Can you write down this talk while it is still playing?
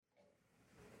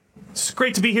It's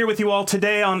great to be here with you all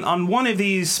today on one of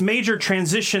these major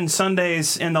transition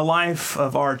Sundays in the life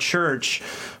of our church.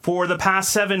 For the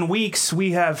past 7 weeks,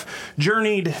 we have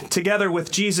journeyed together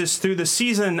with Jesus through the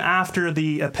season after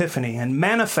the Epiphany. And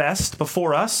manifest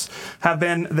before us have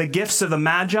been the gifts of the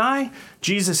Magi,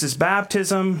 Jesus'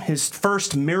 baptism, his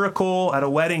first miracle at a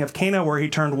wedding of Cana where he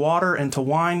turned water into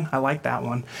wine. I like that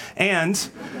one. And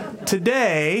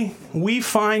today, we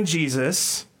find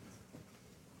Jesus.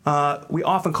 We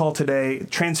often call today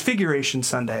Transfiguration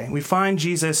Sunday. We find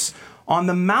Jesus on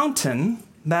the mountain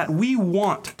that we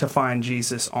want to find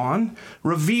Jesus on,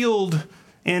 revealed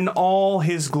in all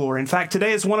his glory. In fact,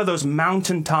 today is one of those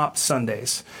mountaintop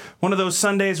Sundays, one of those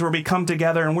Sundays where we come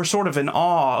together and we're sort of in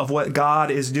awe of what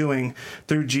God is doing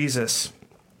through Jesus.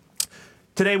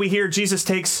 Today we hear Jesus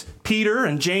takes Peter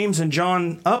and James and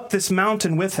John up this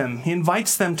mountain with him. He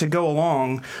invites them to go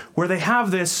along where they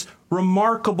have this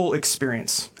remarkable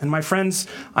experience. And my friends,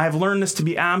 I have learned this to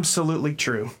be absolutely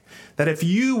true, that if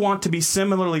you want to be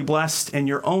similarly blessed in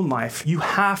your own life, you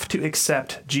have to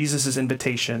accept Jesus'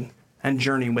 invitation and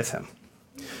journey with him.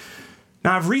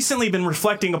 Now, I've recently been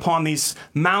reflecting upon these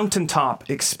mountaintop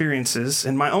experiences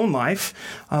in my own life,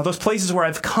 those places where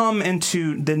I've come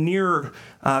into the nearer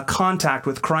contact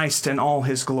with Christ in all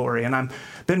his glory. And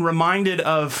I've been reminded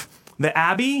of the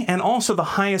Abbey and also the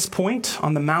highest point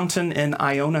on the mountain in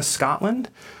Iona, Scotland.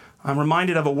 I'm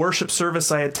reminded of a worship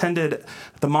service I attended at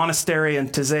the monastery in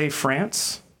Taizé,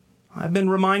 France. I've been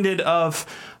reminded of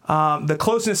the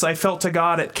closeness I felt to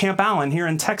God at Camp Allen here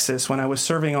in Texas when I was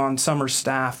serving on summer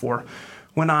staff, or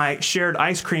when I shared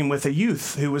ice cream with a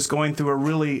youth who was going through a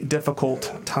really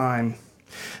difficult time.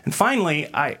 And finally,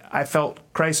 I felt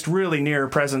Christ really near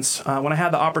presence when I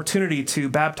had the opportunity to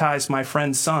baptize my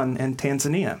friend's son in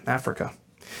Tanzania, Africa.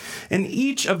 In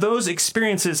each of those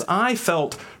experiences, I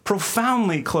felt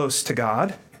profoundly close to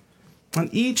God.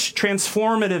 And each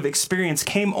transformative experience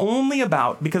came only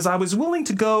about because I was willing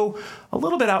to go a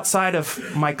little bit outside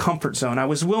of my comfort zone. I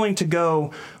was willing to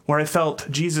go where I felt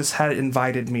Jesus had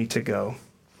invited me to go.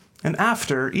 And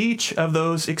after each of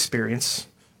those experiences,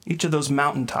 each of those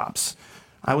mountaintops,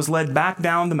 I was led back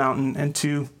down the mountain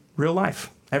into real life,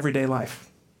 everyday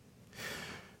life.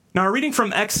 Now, our reading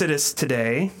from Exodus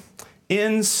today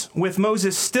ends with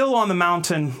Moses still on the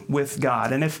mountain with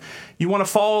God. And if you want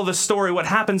to follow the story, what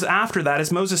happens after that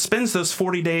is Moses spends those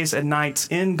 40 days and nights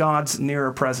in God's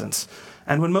nearer presence.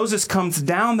 And when Moses comes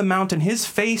down the mountain, his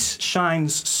face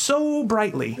shines so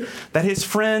brightly that his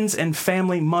friends and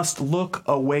family must look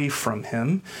away from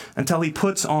him until he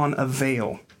puts on a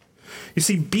veil. You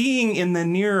see, being in the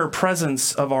nearer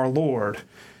presence of our Lord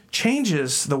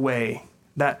changes the way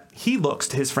that he looks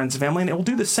to his friends and family, and it will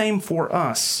do the same for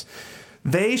us.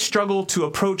 They struggle to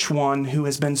approach one who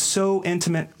has been so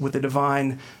intimate with the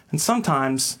divine, and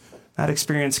sometimes that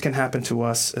experience can happen to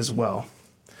us as well.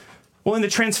 Well, in the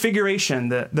Transfiguration,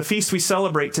 the feast we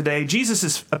celebrate today,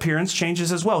 Jesus' appearance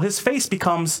changes as well. His face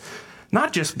becomes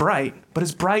not just bright, but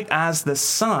as bright as the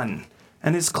sun,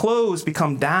 and his clothes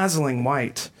become dazzling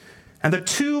white. And the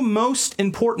two most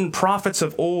important prophets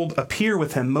of old appear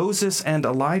with him, Moses and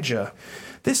Elijah.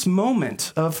 This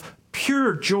moment of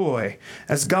pure joy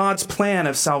as God's plan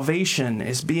of salvation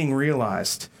is being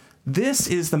realized. This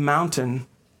is the mountain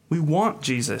we want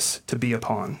Jesus to be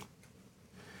upon.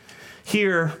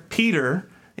 Here, Peter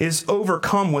is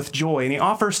overcome with joy, and he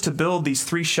offers to build these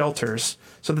 3 shelters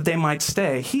so that they might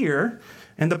stay. Here,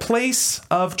 in the place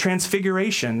of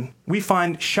transfiguration, we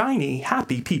find shiny,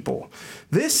 happy people.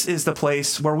 This is the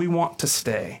place where we want to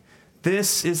stay.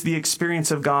 This is the experience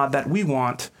of God that we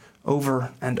want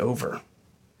over and over.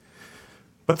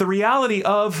 But the reality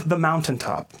of the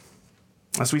mountaintop,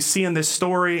 as we see in this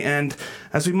story, and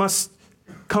as we must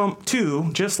come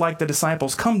to, just like the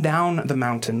disciples, come down the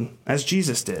mountain as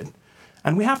Jesus did.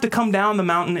 And we have to come down the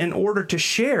mountain in order to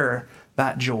share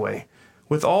that joy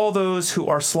with all those who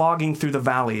are slogging through the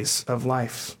valleys of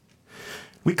life.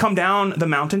 We come down the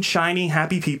mountain, shiny,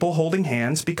 happy people holding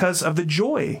hands because of the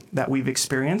joy that we've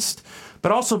experienced,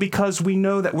 but also because we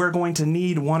know that we're going to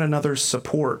need one another's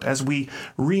support as we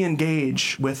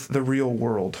re-engage with the real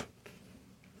world.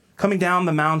 Coming down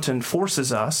the mountain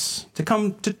forces us to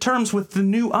come to terms with the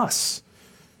new us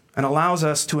and allows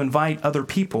us to invite other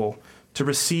people to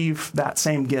receive that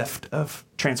same gift of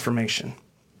transformation.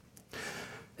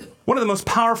 One of the most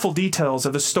powerful details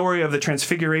of the story of the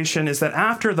Transfiguration is that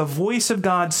after the voice of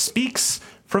God speaks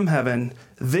from heaven,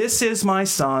 "This is my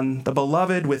Son, the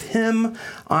beloved, with him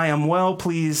I am well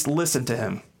pleased, listen to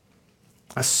him."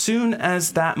 As soon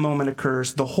as that moment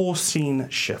occurs, the whole scene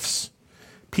shifts.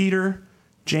 Peter,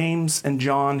 James, and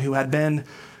John, who had been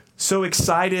so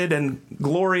excited and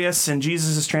glorious in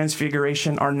Jesus'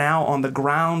 transfiguration, are now on the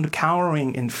ground,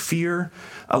 cowering in fear.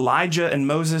 Elijah and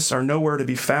Moses are nowhere to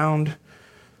be found.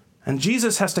 And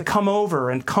Jesus has to come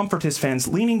over and comfort his fans,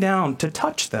 leaning down to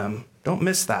touch them. Don't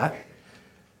miss that.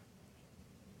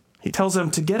 He tells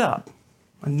them to get up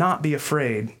and not be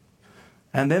afraid.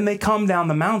 And then they come down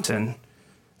the mountain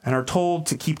and are told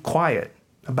to keep quiet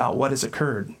about what has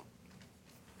occurred.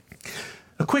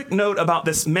 A quick note about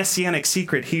this messianic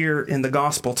secret here in the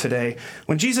gospel today.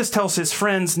 When Jesus tells his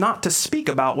friends not to speak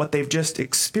about what they've just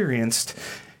experienced,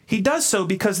 he does so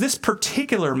because this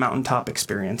particular mountaintop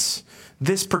experience,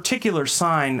 this particular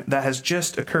sign that has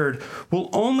just occurred, will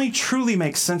only truly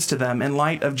make sense to them in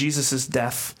light of Jesus'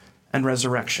 death and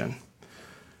resurrection.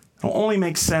 It will only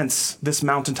make sense, this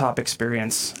mountaintop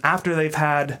experience, after they've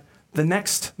had the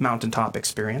next mountaintop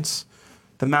experience,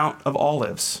 the Mount of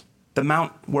Olives, the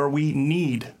mount where we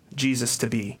need Jesus to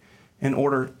be in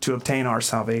order to obtain our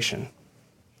salvation.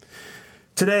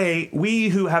 Today, we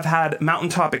who have had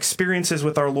mountaintop experiences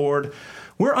with our Lord,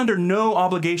 we're under no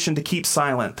obligation to keep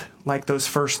silent like those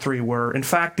first three were. In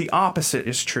fact, the opposite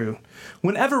is true.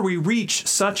 Whenever we reach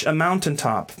such a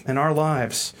mountaintop in our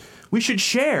lives, we should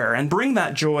share and bring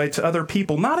that joy to other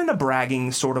people, not in a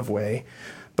bragging sort of way,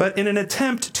 but in an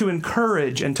attempt to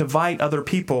encourage and to invite other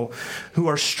people who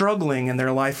are struggling in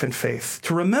their life and faith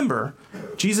to remember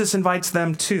Jesus invites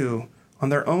them too on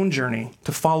their own journey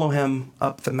to follow him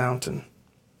up the mountain.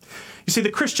 You see,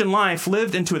 the Christian life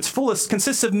lived into its fullest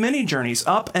consists of many journeys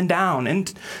up and down,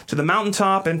 into the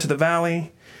mountaintop, into the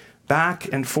valley,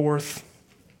 back and forth.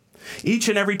 Each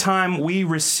and every time we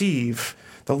receive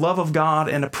the love of God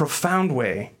in a profound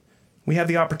way, we have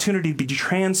the opportunity to be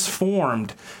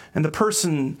transformed in the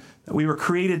person that we were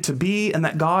created to be and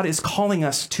that God is calling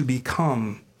us to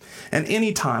become. And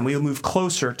anytime we will move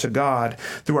closer to God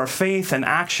through our faith and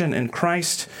action in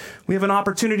Christ, we have an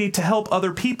opportunity to help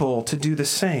other people to do the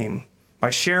same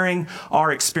by sharing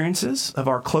our experiences of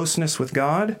our closeness with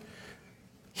God,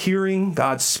 hearing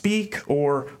God speak,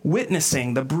 or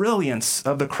witnessing the brilliance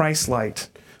of the Christ light.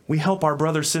 We help our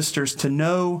brothers and sisters to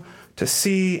know, to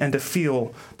see, and to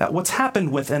feel that what's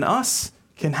happened within us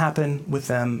can happen with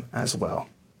them as well.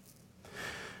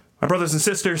 My brothers and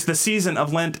sisters, the season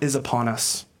of Lent is upon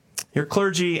us. Your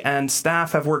clergy and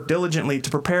staff have worked diligently to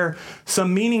prepare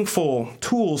some meaningful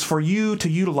tools for you to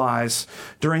utilize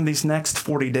during these next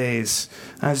 40 days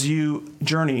as you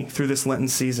journey through this Lenten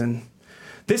season.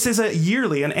 This is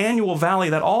an annual valley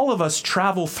that all of us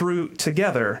travel through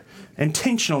together,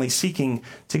 intentionally seeking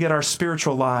to get our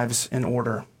spiritual lives in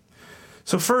order.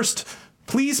 So first,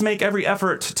 please make every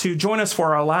effort to join us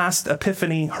for our last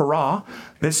Epiphany Hurrah.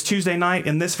 This Tuesday night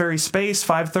in this very space,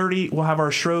 5:30, we'll have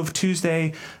our Shrove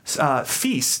Tuesday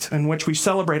feast in which we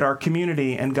celebrate our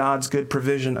community and God's good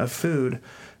provision of food.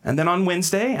 And then on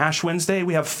Wednesday, Ash Wednesday,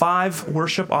 we have 5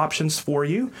 worship options for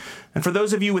you. And for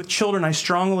those of you with children, I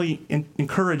strongly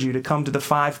encourage you to come to the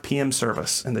 5 p.m.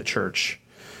 service in the church.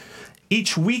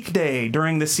 Each weekday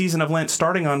during the season of Lent,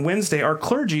 starting on Wednesday, our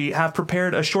clergy have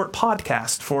prepared a short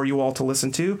podcast for you all to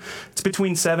listen to. It's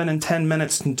between 7 and 10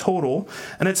 minutes in total,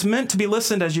 and it's meant to be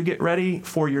listened as you get ready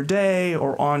for your day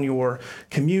or on your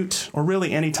commute, or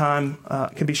really any time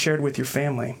it can be shared with your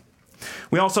family.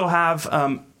 We also have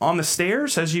on the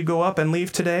stairs as you go up and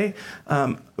leave today,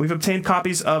 we've obtained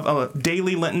copies of a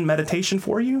daily Lenten meditation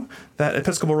for you that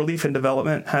Episcopal Relief and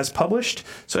Development has published.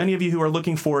 So any of you who are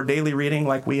looking for daily reading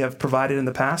like we have provided in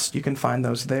the past, you can find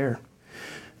those there.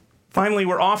 Finally,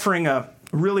 we're offering a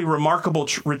really remarkable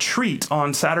retreat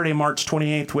on Saturday, March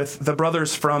 28th with the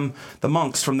brothers from the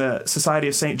monks from the Society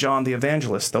of St. John the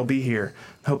Evangelist. They'll be here.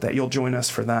 I hope that you'll join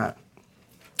us for that.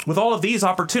 With all of these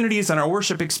opportunities and our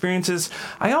worship experiences,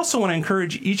 I also want to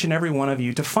encourage each and every one of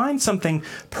you to find something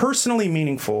personally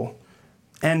meaningful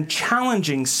and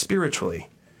challenging spiritually,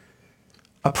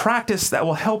 a practice that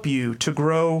will help you to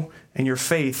grow in your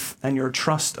faith and your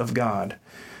trust of God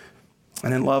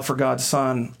and in love for God's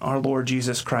Son, our Lord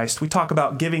Jesus Christ. We talk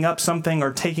about giving up something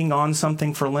or taking on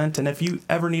something for Lent, and if you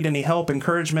ever need any help,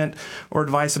 encouragement, or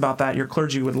advice about that, your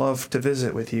clergy would love to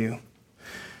visit with you.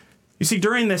 You see,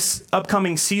 during this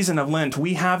upcoming season of Lent,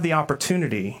 we have the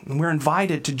opportunity, and we're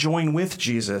invited to join with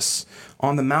Jesus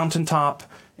on the mountaintop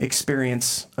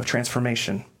experience of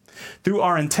transformation. Through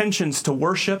our intentions to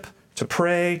worship, to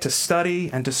pray, to study,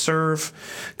 and to serve,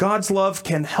 God's love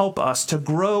can help us to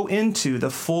grow into the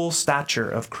full stature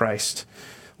of Christ.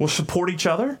 We'll support each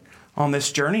other on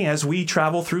this journey as we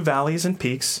travel through valleys and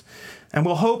peaks, and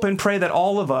we'll hope and pray that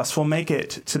all of us will make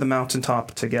it to the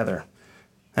mountaintop together.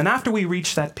 And after we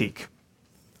reach that peak,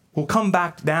 we'll come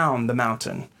back down the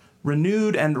mountain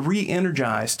renewed and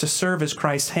re-energized to serve as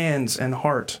Christ's hands and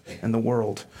heart in the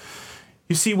world.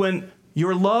 You see, when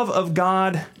your love of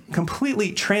God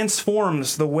completely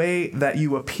transforms the way that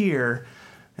you appear,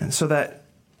 and so that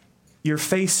your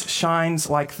face shines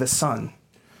like the sun,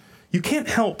 you can't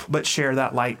help but share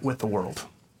that light with the world.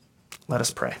 Let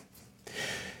us pray.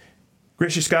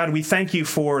 Gracious God, we thank you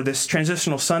for this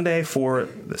transitional Sunday, for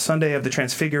the Sunday of the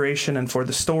Transfiguration, and for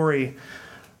the story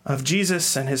of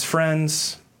Jesus and his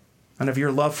friends and of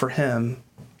your love for him.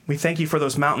 We thank you for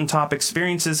those mountaintop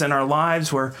experiences in our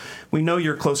lives where we know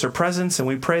your closer presence, and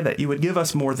we pray that you would give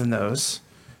us more than those,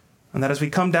 and that as we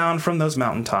come down from those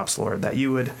mountaintops, Lord, that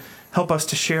you would help us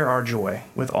to share our joy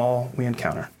with all we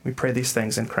encounter. We pray these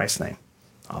things in Christ's name.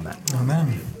 Amen.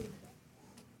 Amen.